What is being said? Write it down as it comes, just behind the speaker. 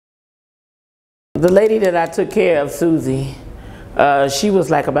The lady that I took care of, Susie, she was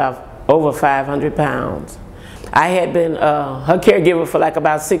like about over 500 pounds. I had been her caregiver for like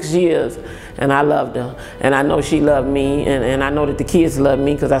about 6 years, and I loved her. And I know she loved me, and I know that the kids loved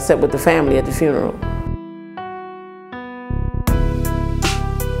me because I sat with the family at the funeral.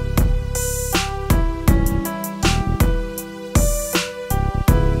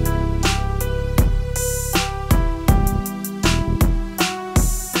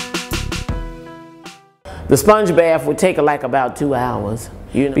 The sponge bath would take her like about 2 hours.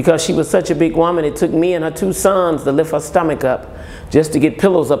 Because she was such a big woman, it took me and her 2 sons to lift her stomach up just to get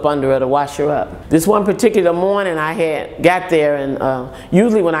pillows up under her to wash her up. This one particular morning I had got there, and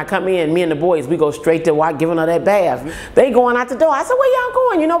usually when I come in, me and the boys, we go straight to giving her that bath. They going out the door. I said, where y'all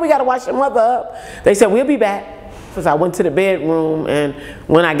going? You know we got to wash your mother up. They said, we'll be back. So I went to the bedroom, and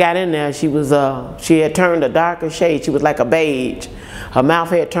when I got in there, she had turned a darker shade. She was like a beige. Her mouth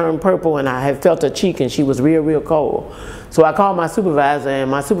had turned purple, and I had felt her cheek, and she was real, real cold. So I called my supervisor,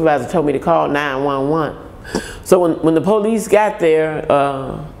 and my supervisor told me to call 911. So when the police got there,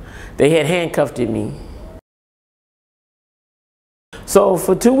 they had handcuffed me. So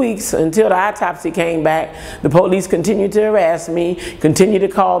for 2 weeks, until the autopsy came back, the police continued to harass me, continued to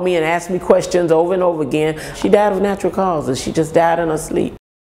call me and ask me questions over and over again. She died of natural causes. She just died in her sleep.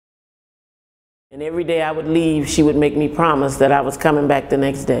 And every day I would leave, she would make me promise that I was coming back the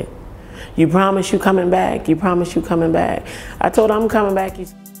next day. You promise you coming back? You promise you coming back? I told her I'm coming back.